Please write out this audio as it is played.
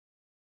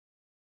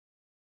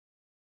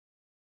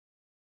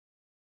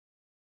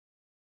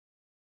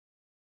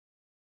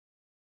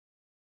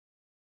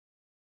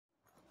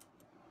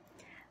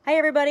Hi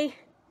everybody!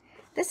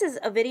 This is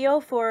a video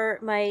for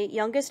my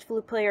youngest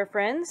flute player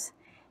friends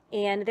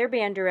and their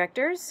band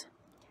directors.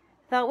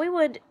 Thought we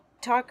would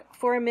talk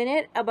for a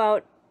minute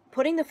about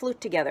putting the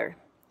flute together.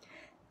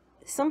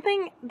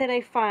 Something that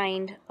I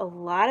find a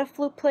lot of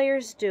flute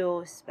players do,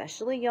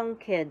 especially young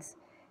kids,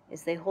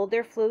 is they hold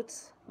their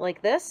flutes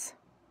like this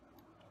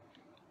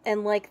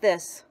and like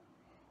this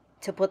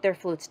to put their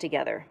flutes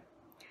together.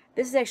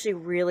 This is actually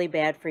really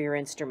bad for your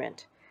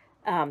instrument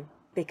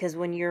because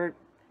when you're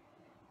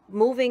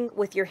moving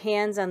with your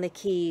hands on the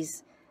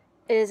keys,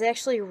 it is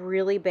actually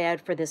really bad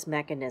for this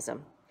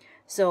mechanism.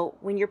 So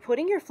when you're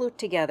putting your flute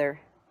together,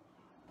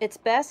 it's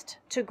best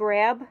to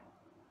grab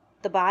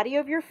the body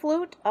of your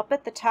flute up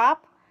at the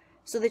top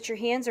so that your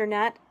hands are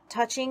not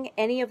touching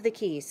any of the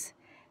keys.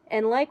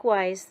 And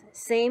likewise,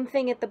 same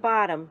thing at the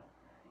bottom.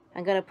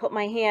 I'm going to put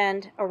my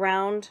hand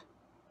around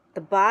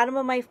the bottom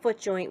of my foot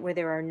joint where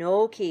there are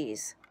no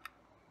keys.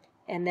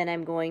 And then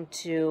I'm going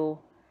to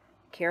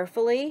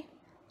carefully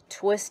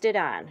twist it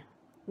on.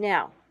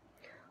 Now,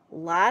 a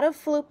lot of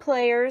flute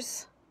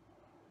players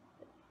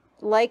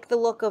like the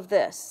look of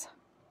this,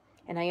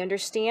 and I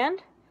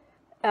understand,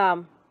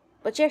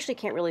 but you actually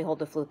can't really hold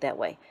the flute that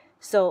way.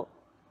 So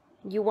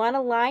you want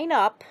to line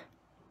up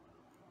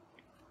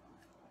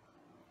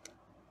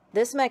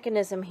this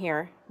mechanism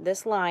here,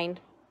 this line,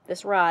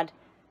 this rod,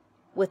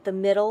 with the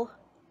middle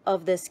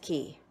of this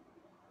key.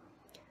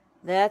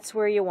 That's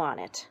where you want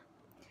it.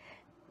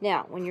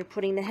 Now, when you're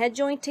putting the head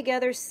joint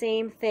together,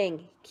 same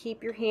thing.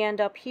 Keep your hand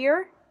up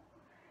here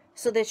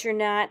so that you're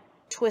not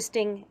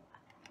twisting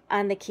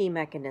on the key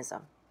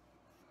mechanism.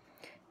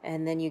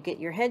 And then you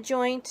get your head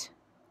joint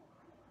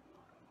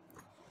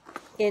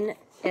in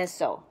as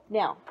so.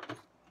 Now,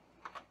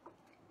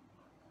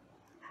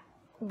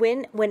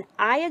 when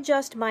I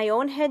adjust my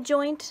own head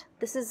joint,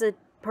 this is a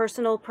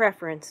personal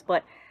preference,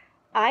 but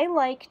I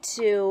like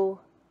to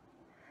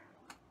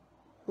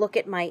look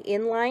at my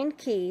inline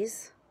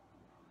keys,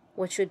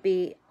 which would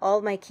be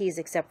all my keys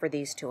except for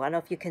these two. I don't know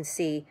if you can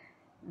see,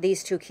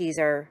 these two keys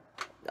are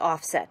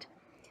offset.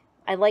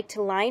 I like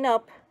to line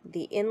up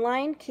the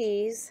inline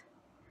keys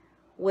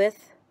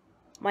with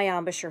my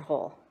embouchure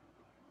hole.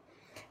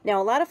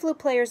 Now, a lot of flute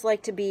players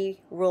like to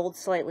be rolled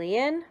slightly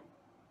in.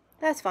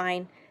 That's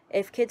fine.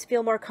 If kids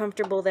feel more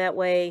comfortable that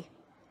way,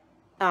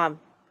 it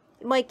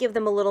might give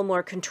them a little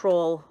more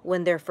control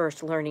when they're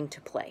first learning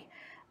to play.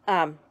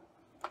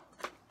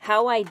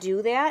 How I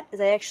do that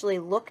is I actually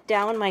look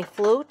down my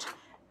flute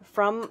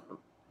from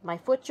my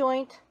foot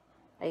joint.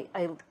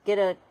 I get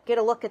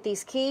a look at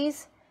these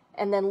keys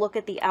and then look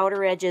at the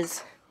outer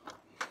edges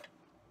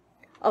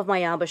of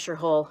my embouchure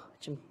hole,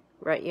 which I'm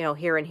right,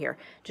 here and here,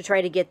 to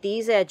try to get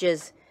these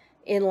edges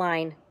in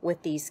line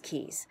with these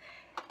keys.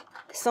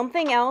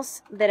 Something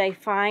else that I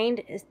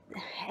find is,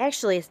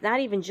 actually, it's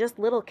not even just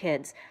little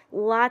kids,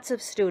 lots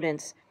of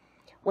students,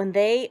 when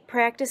they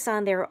practice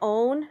on their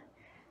own,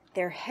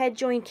 their head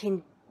joint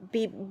can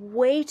be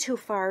way too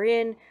far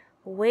in,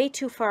 way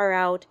too far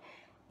out,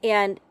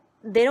 and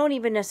they don't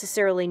even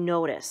necessarily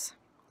notice.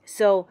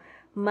 So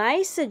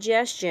my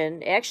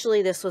suggestion,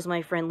 actually this was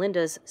my friend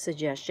Linda's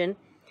suggestion,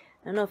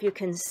 I don't know if you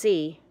can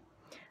see,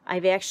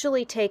 I've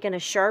actually taken a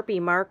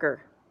Sharpie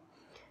marker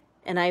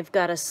and I've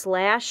got a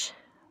slash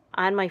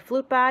on my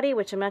flute body,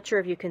 which I'm not sure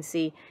if you can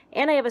see,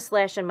 and I have a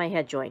slash on my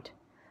head joint.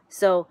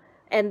 So,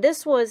 and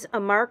this was a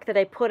mark that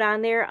I put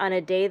on there on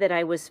a day that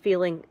I was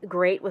feeling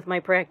great with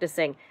my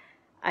practicing.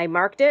 I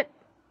marked it,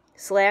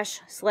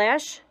 slash,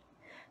 slash,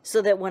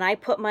 so that when I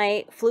put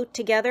my flute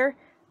together,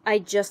 I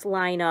just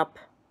line up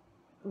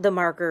the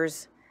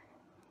markers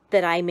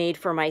that I made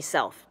for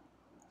myself.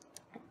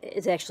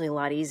 It's actually a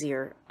lot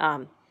easier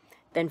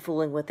than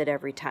fooling with it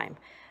every time.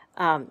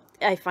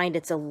 I find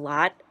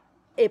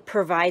it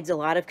provides a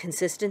lot of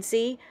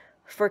consistency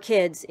for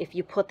kids. If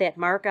you put that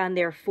mark on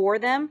there for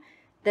them,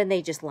 then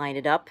they just line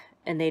it up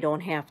and they don't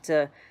have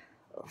to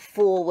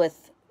fool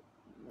with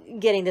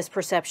getting this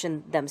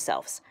perception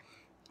themselves.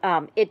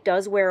 It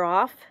does wear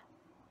off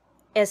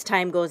as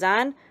time goes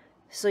on,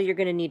 so you're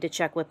going to need to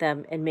check with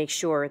them and make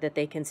sure that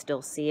they can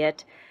still see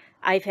it.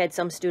 I've had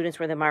some students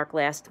where the mark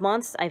lasts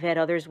months. I've had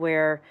others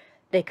where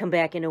they come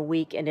back in a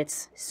week and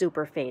it's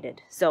super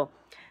faded. So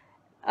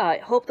I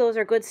hope those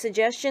are good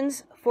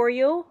suggestions for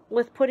you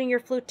with putting your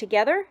flute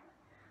together.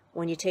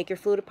 When you take your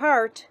flute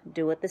apart,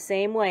 do it the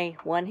same way.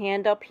 One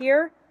hand up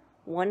here,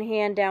 one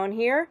hand down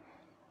here,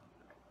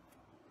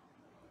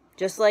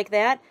 just like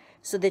that,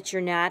 so that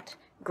you're not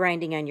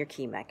grinding on your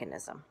key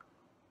mechanism.